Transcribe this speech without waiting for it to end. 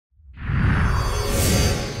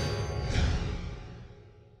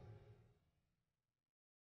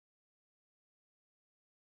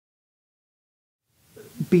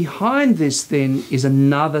behind this then is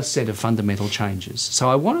another set of fundamental changes. So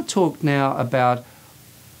I want to talk now about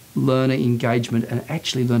learner engagement and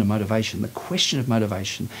actually learner motivation, the question of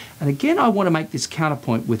motivation. And again, I want to make this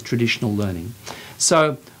counterpoint with traditional learning.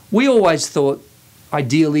 So we always thought,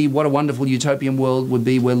 ideally, what a wonderful utopian world would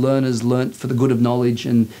be where learners learnt for the good of knowledge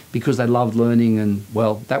and because they loved learning. And,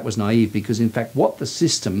 well, that was naive because, in fact, what the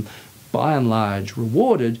system, by and large,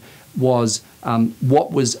 rewarded was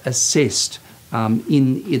what was assessed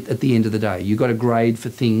in it at the end of the day. You got a grade for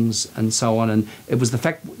things and so on, and it was the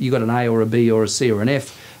fact you got an A or a B or a C or an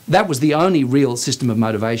F. That was the only real system of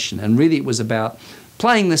motivation, and really it was about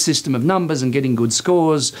playing the system of numbers and getting good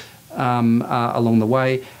scores along the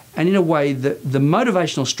way. And in a way, the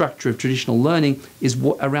motivational structure of traditional learning is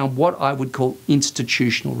around what I would call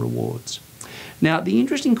institutional rewards. Now, the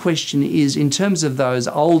interesting question is, in terms of those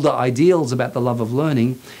older ideals about the love of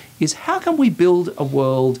learning, is how can we build a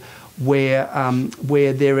world where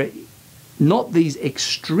there are not these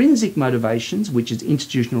extrinsic motivations, which is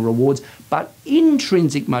institutional rewards, but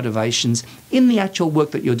intrinsic motivations in the actual work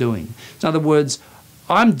that you're doing. So in other words,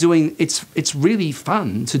 it's really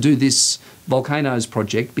fun to do this volcanoes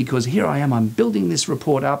project because here I am, I'm building this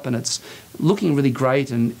report up and it's looking really great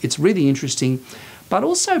and it's really interesting. But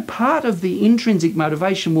also part of the intrinsic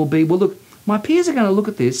motivation will be, well, look, my peers are going to look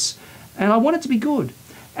at this and I want it to be good.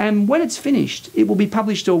 And when it's finished, it will be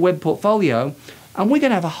published to a web portfolio, and we're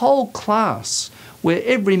going to have a whole class where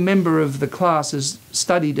every member of the class has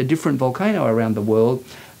studied a different volcano around the world,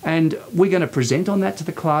 and we're going to present on that to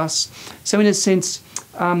the class. So in a sense,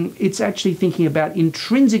 it's actually thinking about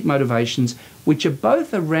intrinsic motivations, which are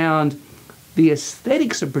both around the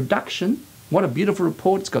aesthetics of production. What a beautiful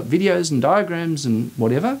report, it's got videos and diagrams and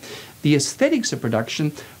whatever. The aesthetics of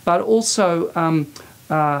production, but also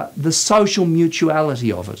the social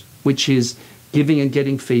mutuality of it, which is giving and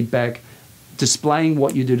getting feedback, displaying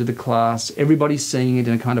what you do to the class, everybody seeing it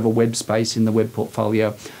in a kind of a web space in the web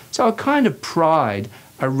portfolio. So a kind of pride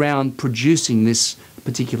around producing this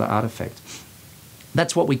particular artifact.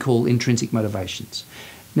 That's what we call intrinsic motivations.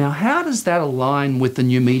 Now, how does that align with the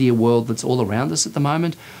new media world that's all around us at the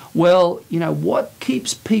moment? Well, you know, what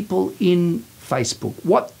keeps people in Facebook?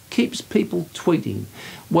 What keeps people tweeting?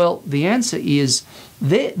 Well, the answer is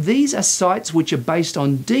these are sites which are based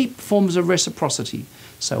on deep forms of reciprocity.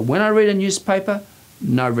 So when I read a newspaper,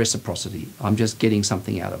 no reciprocity. I'm just getting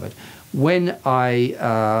something out of it. When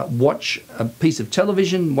I watch a piece of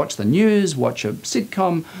television, watch the news, watch a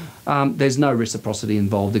sitcom, there's no reciprocity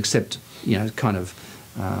involved except, you know, kind of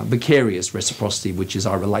vicarious reciprocity, which is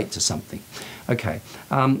I relate to something. Okay,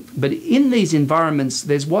 but in these environments,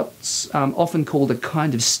 there's what's often called a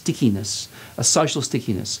kind of stickiness, a social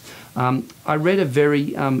stickiness. I read a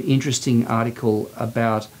very interesting article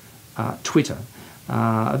about Twitter,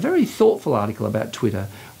 a very thoughtful article about Twitter,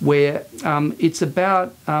 where it's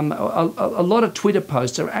about, a lot of Twitter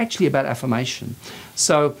posts are actually about affirmation.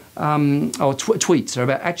 So, or tweets are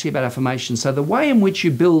actually about affirmation. So the way in which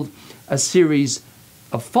you build a series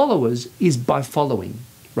of followers is by following,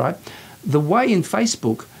 right? The way in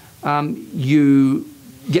Facebook you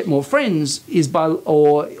get more friends is by,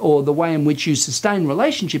 or the way in which you sustain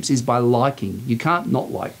relationships is by liking. You can't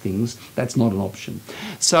not like things. That's not an option.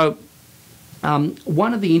 So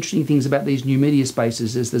one of the interesting things about these new media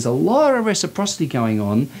spaces is there's a lot of reciprocity going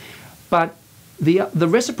on, but the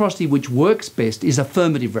reciprocity which works best is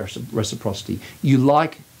affirmative reciprocity. You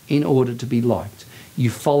like in order to be liked.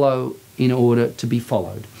 You follow in order to be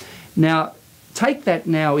followed. Now, take that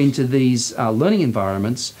now into these learning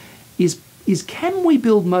environments, is can we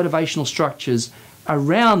build motivational structures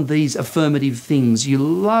around these affirmative things? You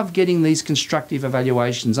love getting these constructive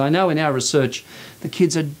evaluations. I know in our research, the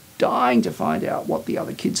kids are dying to find out what the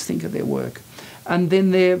other kids think of their work. And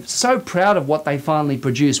then they're so proud of what they finally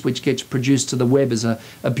produce, which gets produced to the web as a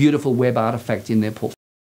beautiful web artifact in their portfolio.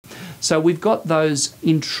 So we've got those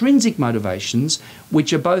intrinsic motivations,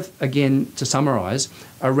 which are both, again, to summarise,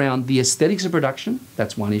 around the aesthetics of production,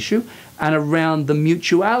 that's one issue, and around the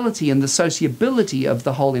mutuality and the sociability of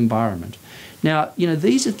the whole environment. Now, you know,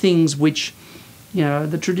 these are things which, you know,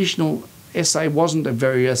 the traditional essay wasn't a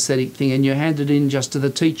very aesthetic thing, and you handed in just to the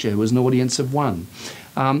teacher, who was an audience of one.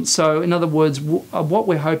 So, in other words, what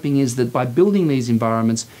we're hoping is that by building these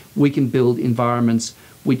environments, we can build environments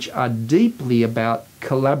which are deeply about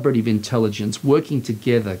collaborative intelligence, working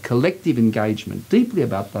together, collective engagement, deeply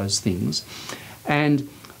about those things, and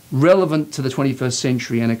relevant to the 21st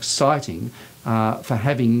century and exciting for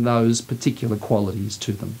having those particular qualities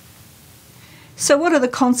to them. So what are the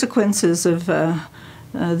consequences of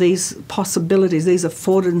these possibilities, these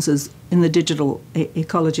affordances in the digital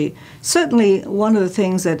ecology. Certainly one of the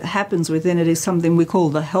things that happens within it is something we call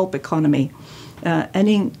the help economy. And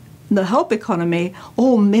in the help economy,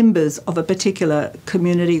 all members of a particular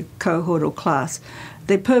community, cohort or class,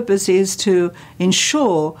 their purpose is to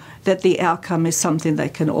ensure that the outcome is something they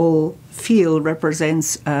can all feel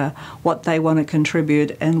represents what they want to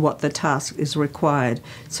contribute and what the task is required.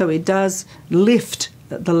 So it does lift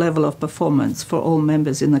the level of performance for all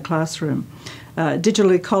members in the classroom.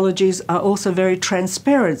 Digital ecologies are also very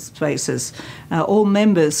transparent spaces. All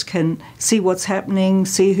members can see what's happening,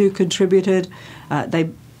 see who contributed. They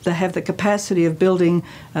have the capacity of building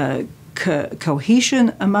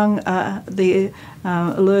cohesion among the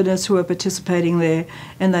learners who are participating there,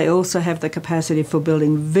 and they also have the capacity for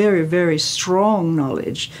building very, very strong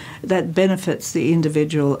knowledge that benefits the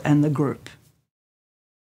individual and the group.